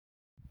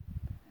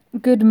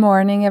Good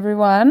morning,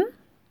 everyone.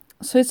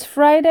 So it's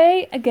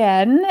Friday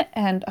again,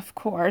 and of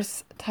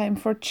course, time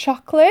for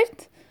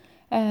chocolate.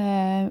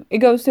 It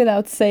goes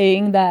without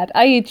saying that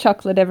I eat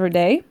chocolate every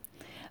day,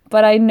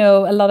 but I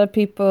know a lot of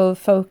people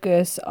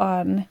focus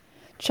on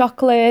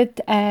chocolate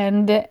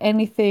and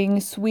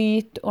anything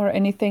sweet or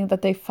anything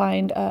that they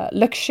find a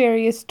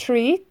luxurious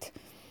treat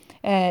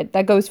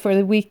that goes for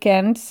the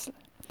weekends,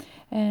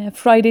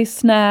 Friday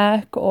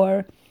snack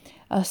or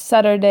a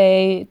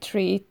Saturday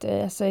treat,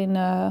 as in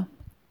a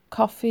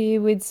coffee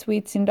with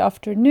sweets in the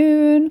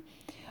afternoon,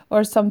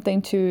 or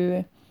something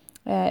to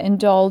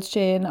indulge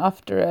in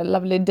after a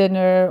lovely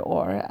dinner,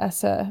 or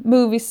as a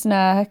movie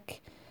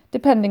snack,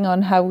 depending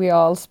on how we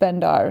all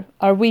spend our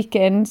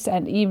weekends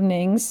and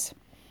evenings.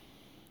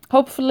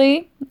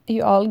 Hopefully,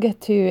 you all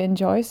get to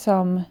enjoy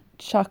some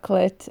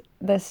chocolate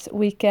this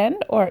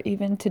weekend, or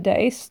even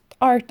today.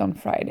 Start on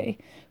Friday.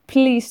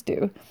 Please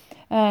do.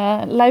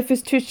 Life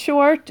is too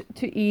short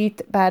to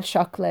eat bad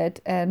chocolate,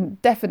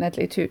 and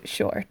definitely too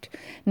short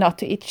not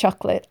to eat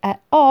chocolate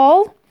at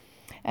all.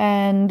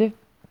 And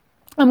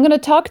I'm going to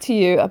talk to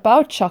you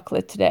about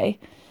chocolate today.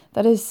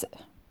 That is,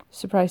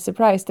 surprise,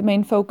 surprise, the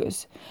main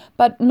focus.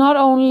 But not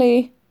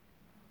only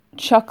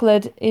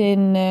chocolate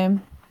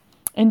in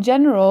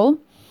general,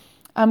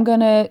 I'm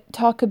going to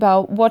talk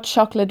about what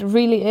chocolate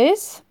really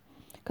is.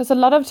 Because a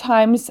lot of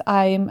times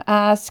I'm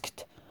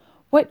asked,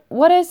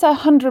 what is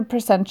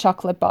 100%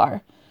 chocolate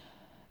bar?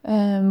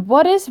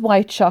 What is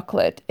white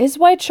chocolate? Is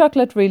white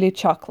chocolate really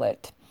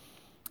chocolate?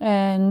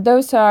 And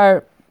those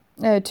are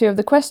two of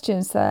the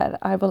questions that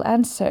I will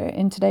answer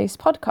in today's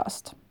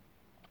podcast.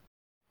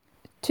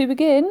 To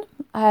begin,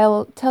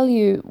 I'll tell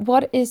you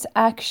what is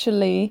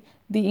actually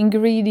the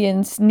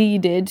ingredients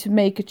needed to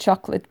make a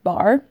chocolate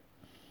bar.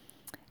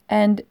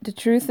 And the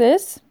truth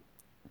is,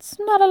 it's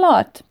not a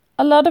lot.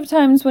 A lot of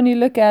times when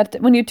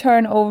you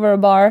turn over a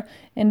bar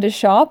in the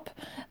shop,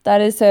 that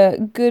is a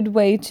good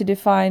way to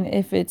define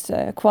if it's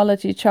a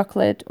quality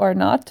chocolate or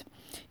not,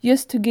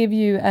 just to give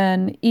you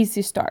an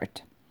easy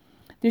start.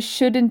 There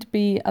shouldn't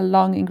be a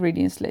long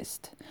ingredients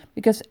list,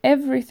 because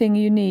everything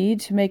you need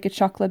to make a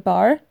chocolate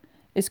bar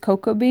is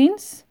cocoa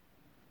beans,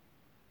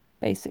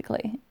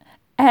 basically,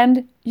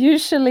 and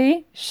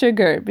usually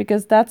sugar,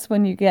 because that's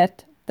when you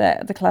get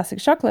the classic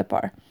chocolate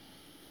bar.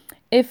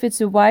 If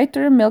it's a white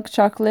or milk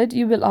chocolate,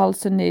 you will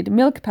also need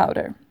milk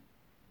powder.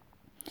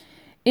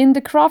 In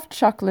the craft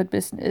chocolate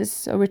business,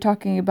 so we're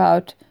talking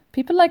about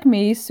people like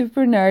me,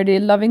 super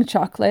nerdy, loving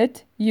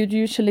chocolate, you'd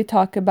usually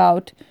talk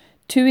about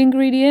 2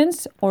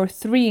 ingredients or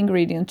 3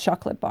 ingredient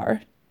chocolate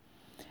bar.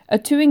 A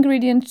 2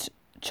 ingredient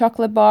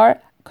chocolate bar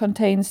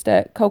contains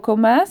the cocoa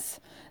mass,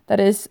 that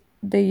is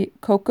the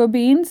cocoa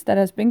beans that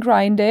has been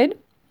grinded,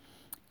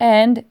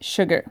 and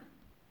sugar.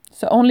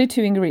 So only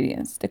 2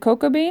 ingredients, the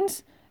cocoa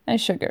beans and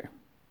sugar.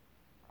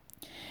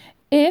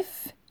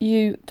 If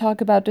you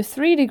talk about the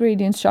 3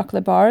 ingredients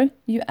chocolate bar,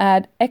 you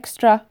add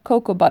extra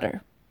cocoa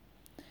butter.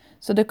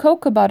 So the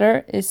cocoa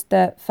butter is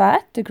the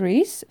fat, the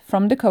grease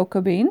from the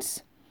cocoa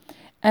beans,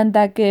 and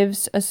that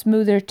gives a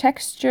smoother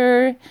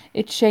texture.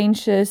 It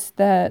changes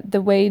the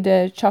way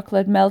the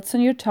chocolate melts on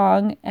your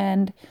tongue,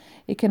 and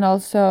it can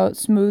also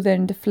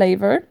smoothen the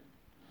flavor.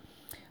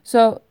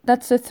 So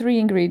that's a 3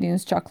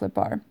 ingredients chocolate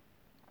bar.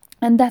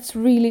 And that's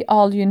really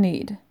all you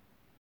need.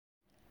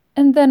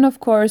 And then, of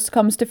course,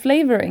 comes the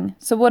flavoring.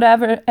 So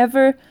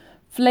whatever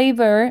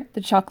flavor the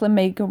chocolate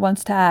maker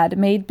wants to add,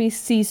 may it be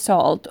sea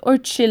salt or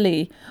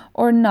chili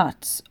or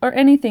nuts or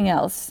anything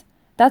else,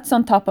 that's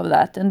on top of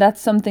that. And that's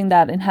something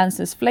that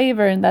enhances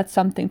flavor, and that's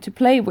something to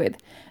play with.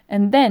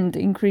 And then the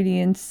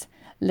ingredients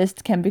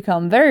list can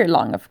become very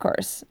long, of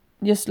course.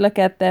 Just look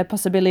at the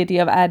possibility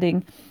of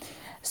adding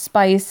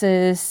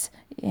spices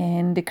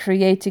and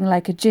creating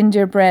like a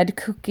gingerbread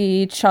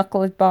cookie,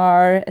 chocolate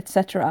bar,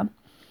 etc.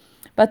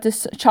 But the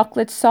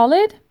chocolate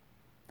solid,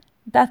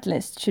 that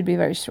list should be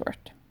very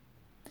short.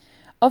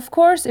 Of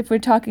course, if we're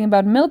talking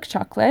about milk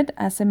chocolate,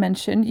 as I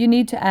mentioned, you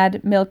need to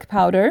add milk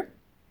powder.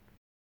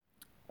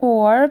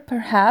 Or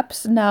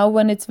perhaps now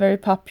when it's very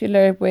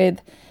popular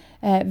with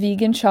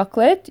vegan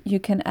chocolate, you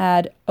can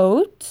add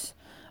oats,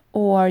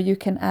 or you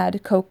can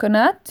add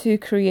coconut to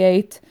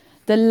create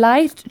the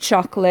light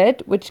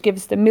chocolate, which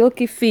gives the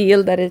milky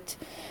feel that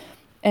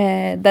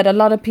a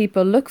lot of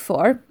people look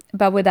for,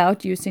 but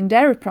without using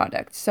dairy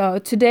products. So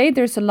today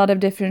there's a lot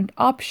of different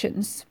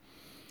options.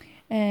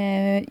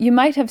 You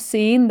might have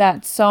seen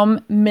that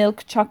some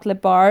milk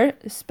chocolate bar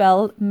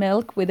spell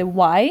milk with a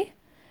Y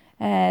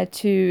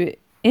to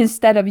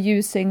instead of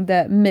using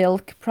the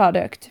milk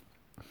product.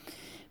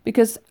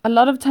 Because a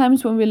lot of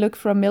times when we look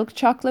for a milk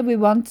chocolate, we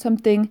want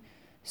something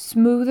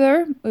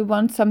smoother. We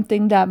want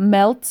something that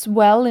melts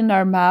well in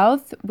our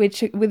mouth,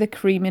 with a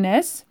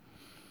creaminess.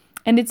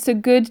 And it's a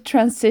good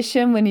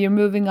transition when you're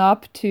moving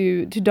up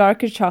to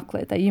darker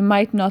chocolate, that you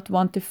might not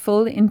want the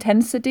full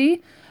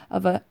intensity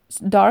of a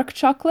dark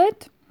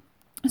chocolate.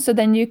 So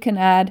then you can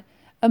add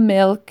a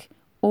milk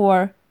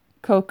or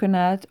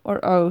coconut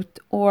or oat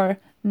or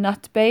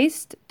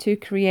nut-based to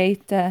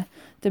create the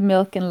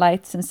milk and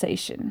light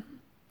sensation.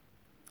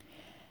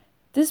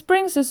 This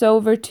brings us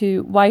over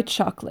to white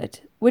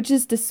chocolate, which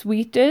is the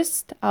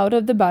sweetest out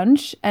of the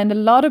bunch, and a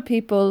lot of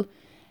people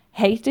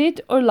hate it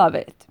or love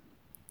it.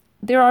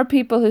 There are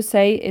people who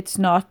say it's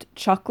not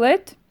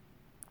chocolate.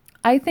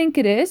 I think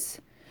it is,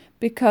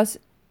 because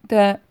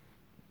the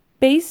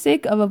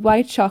basic of a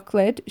white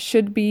chocolate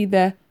should be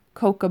the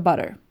cocoa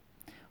butter,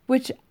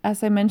 which,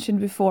 as I mentioned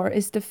before,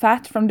 is the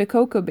fat from the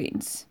cocoa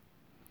beans.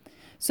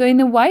 So in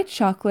a white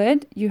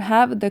chocolate, you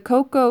have the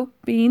cocoa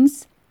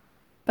beans,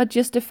 but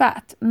just the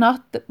fat,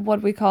 not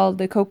what we call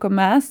the cocoa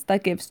mass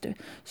that gives the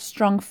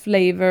strong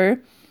flavor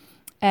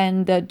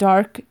and the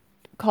dark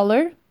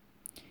color.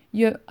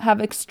 You have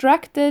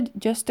extracted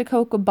just the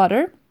cocoa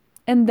butter,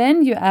 and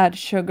then you add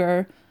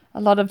sugar, a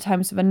lot of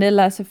times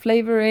vanilla as a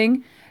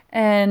flavoring,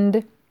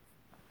 and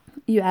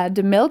you add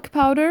the milk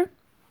powder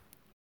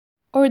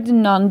or the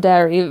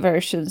non-dairy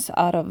versions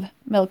out of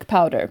milk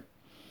powder.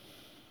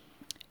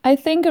 I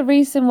think a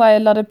reason why a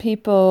lot of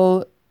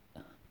people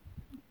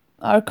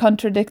are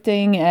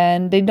contradicting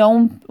and they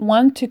don't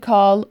want to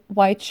call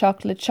white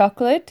chocolate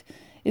chocolate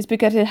is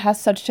because it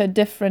has such a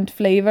different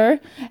flavor,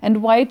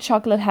 and white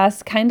chocolate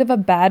has kind of a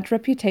bad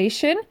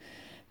reputation,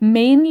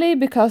 mainly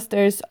because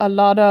there's a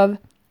lot of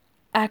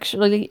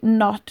actually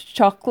not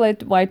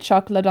chocolate, white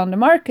chocolate on the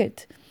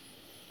market.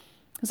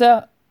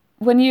 So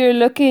when you're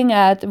looking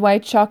at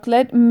white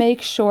chocolate,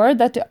 make sure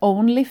that the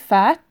only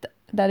fat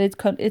that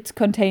it's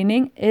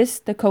containing is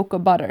the cocoa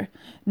butter,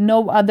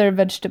 no other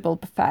vegetable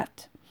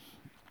fat.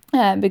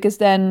 Because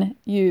then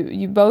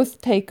you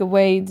both take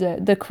away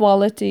the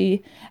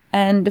quality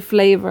and the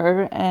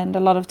flavor, and a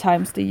lot of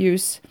times they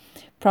use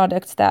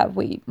products that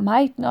we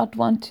might not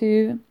want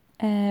to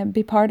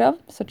be part of,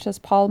 such as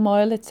palm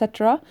oil,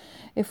 etc.,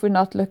 if we're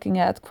not looking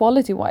at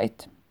quality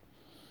white.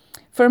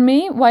 For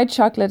me, white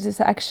chocolate has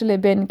actually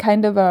been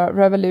kind of a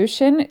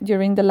revolution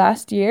during the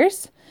last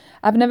years.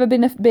 I've never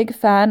been a big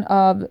fan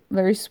of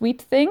very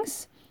sweet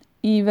things,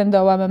 even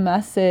though I'm a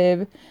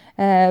massive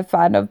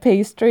fan of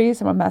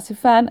pastries. I'm a massive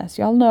fan, as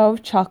you all know,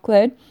 of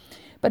chocolate.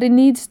 But it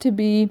needs to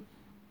be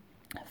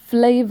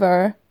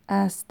flavor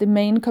as the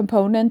main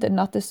component and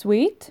not the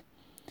sweet.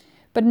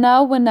 But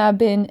now when I've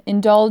been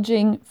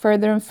indulging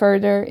further and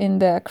further in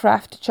the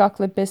craft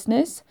chocolate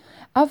business,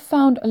 I've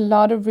found a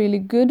lot of really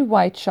good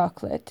white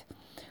chocolate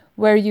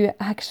where you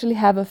actually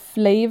have a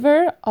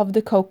flavor of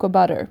the cocoa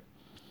butter.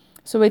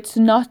 So it's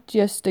not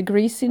just the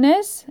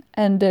greasiness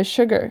and the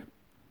sugar.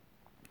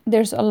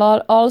 There's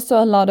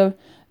also a lot of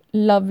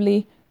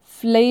lovely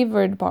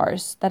flavored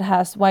bars that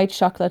has white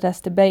chocolate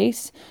as the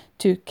base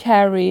to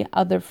carry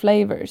other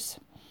flavors.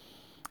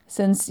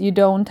 Since you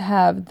don't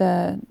have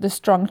the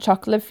strong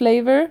chocolate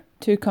flavor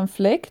to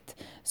conflict.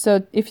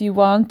 So if you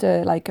want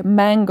like a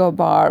mango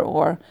bar,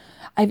 or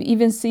I've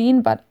even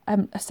seen, but I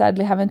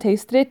sadly haven't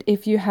tasted it,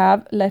 if you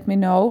have, let me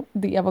know,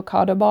 the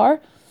avocado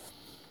bar.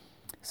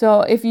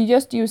 So if you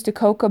just use the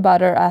cocoa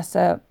butter as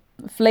a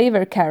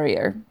flavor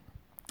carrier,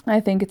 I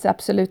think it's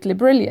absolutely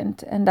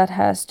brilliant, and that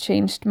has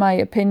changed my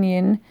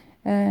opinion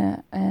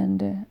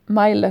and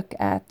my look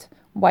at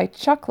white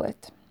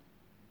chocolate.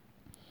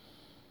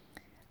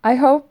 I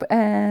hope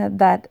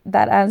that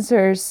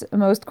answers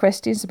most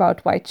questions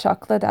about white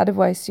chocolate.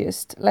 Otherwise,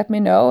 just let me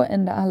know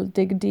and I'll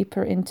dig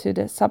deeper into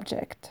the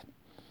subject.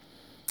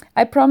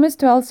 I promised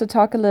to also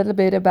talk a little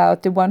bit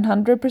about the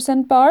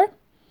 100% bar.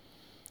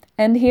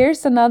 And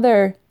here's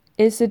another,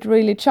 is it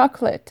really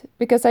chocolate?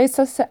 Because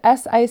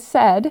as I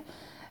said,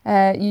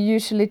 you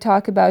usually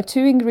talk about 2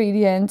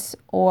 ingredients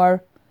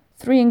or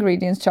 3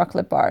 ingredients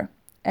chocolate bar.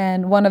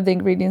 And one of the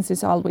ingredients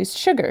is always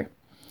sugar.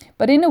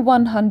 But in a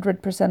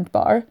 100%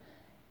 bar,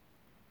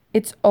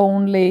 it's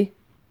only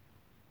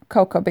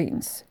cocoa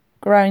beans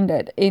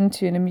grinded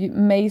into an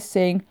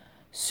amazing,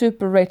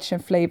 super rich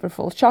and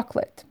flavorful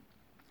chocolate.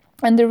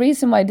 And the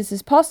reason why this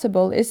is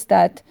possible is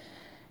that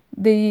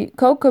the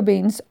cocoa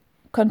beans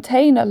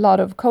contain a lot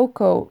of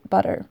cocoa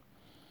butter.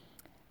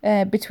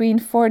 Between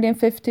 40 and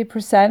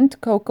 50%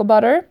 cocoa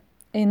butter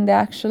in the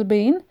actual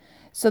bean.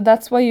 So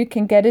that's why you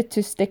can get it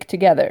to stick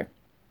together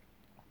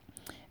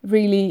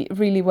really,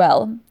 really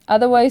well.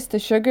 Otherwise, the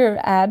sugar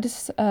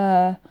adds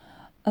a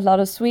lot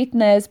of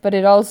sweetness, but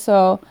it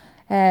also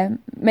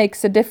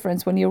makes a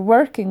difference when you're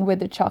working with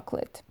the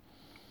chocolate.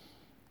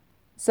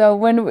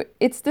 So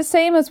it's the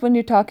same as when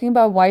you're talking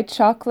about white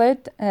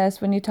chocolate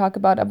as when you talk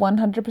about a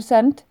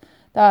 100%,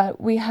 that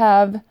we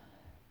have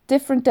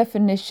different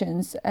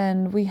definitions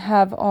and we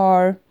have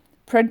our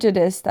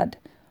prejudice that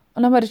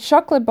a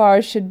chocolate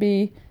bar should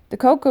be the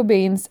cocoa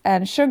beans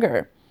and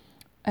sugar.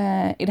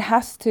 It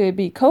has to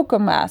be cocoa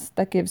mass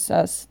that gives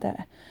us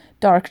the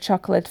dark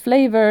chocolate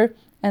flavor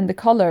and the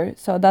color.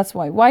 So that's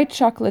why white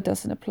chocolate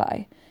doesn't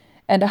apply.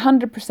 And a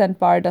 100%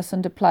 bar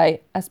doesn't apply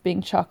as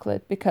being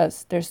chocolate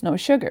because there's no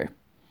sugar.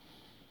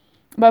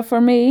 But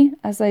for me,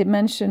 as I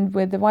mentioned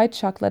with the white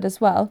chocolate as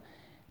well,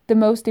 the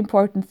most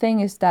important thing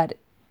is that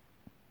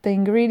the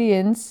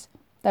ingredients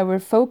that we're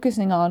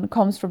focusing on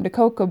comes from the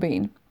cocoa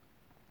bean.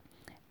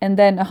 And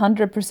then a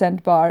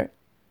 100% bar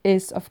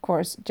is, of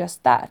course,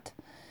 just that.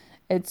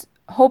 It's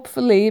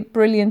hopefully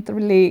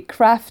brilliantly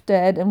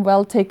crafted and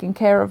well taken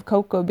care of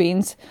cocoa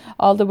beans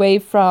all the way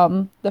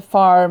from the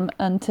farm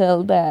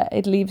until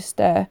it leaves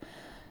the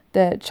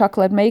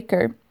chocolate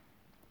maker.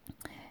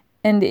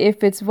 And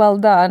if it's well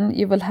done,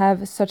 you will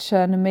have such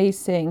an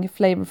amazing,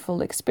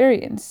 flavorful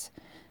experience.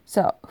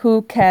 So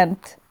who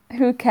can't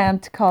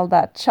call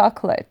that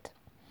chocolate?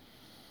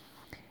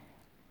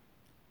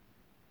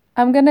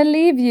 I'm gonna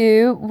leave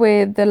you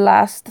with the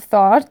last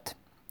thought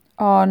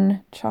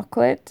on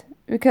chocolate,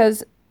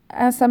 because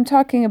as I'm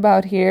talking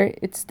about here,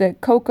 it's the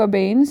cocoa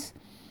beans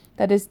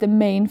that is the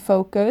main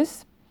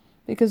focus,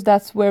 because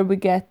that's where we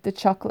get the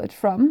chocolate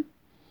from.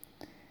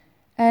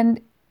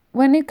 And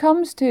when it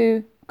comes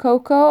to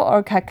cocoa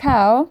or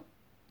cacao,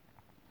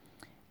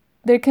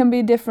 there can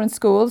be different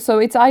schools. So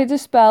it's either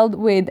spelled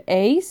with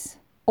A's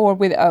or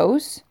with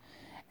O's.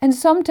 And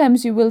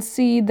sometimes you will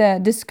see the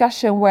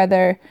discussion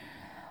whether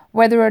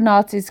or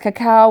not it's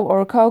cacao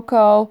or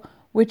cocoa,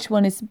 which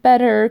one is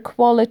better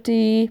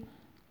quality,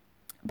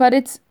 but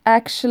it's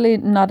actually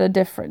not a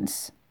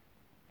difference.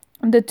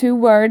 The two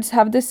words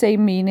have the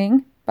same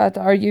meaning, but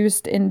are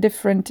used in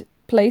different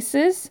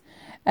places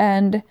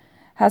and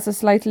has a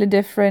slightly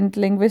different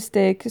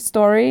linguistic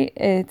story.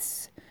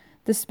 It's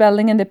the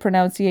spelling and the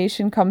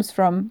pronunciation comes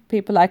from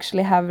people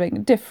actually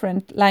having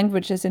different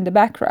languages in the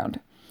background.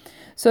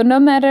 So no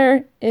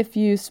matter if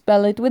you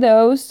spell it with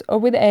O's or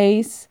with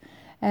A's,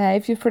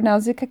 if you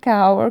pronounce it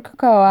cacao or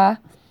cocoa,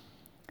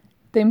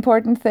 the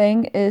important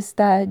thing is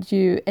that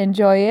you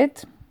enjoy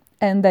it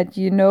and that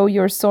you know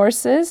your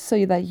sources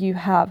so that you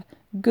have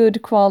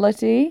good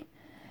quality,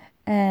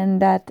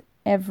 and that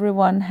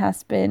everyone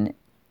has been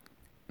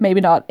maybe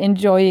not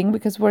enjoying,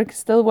 because work is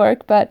still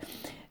work, but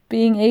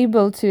being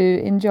able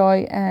to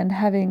enjoy and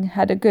having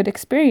had a good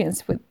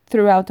experience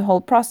throughout the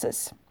whole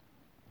process.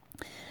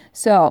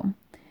 So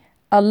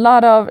a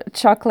lot of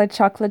chocolate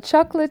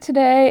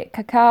today,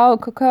 cacao,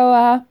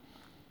 cocoa.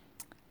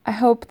 I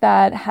hope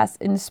that has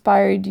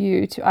inspired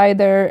you to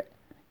either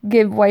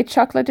give white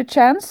chocolate a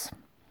chance,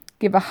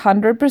 give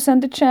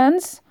 100% a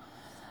chance,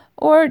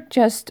 or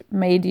just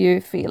made you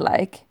feel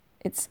like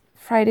it's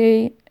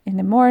Friday in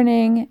the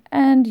morning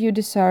and you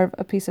deserve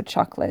a piece of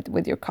chocolate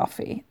with your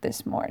coffee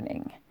this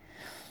morning.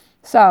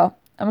 So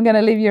I'm going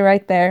to leave you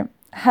right there.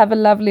 Have a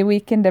lovely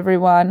weekend,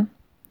 everyone.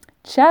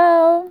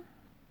 Ciao!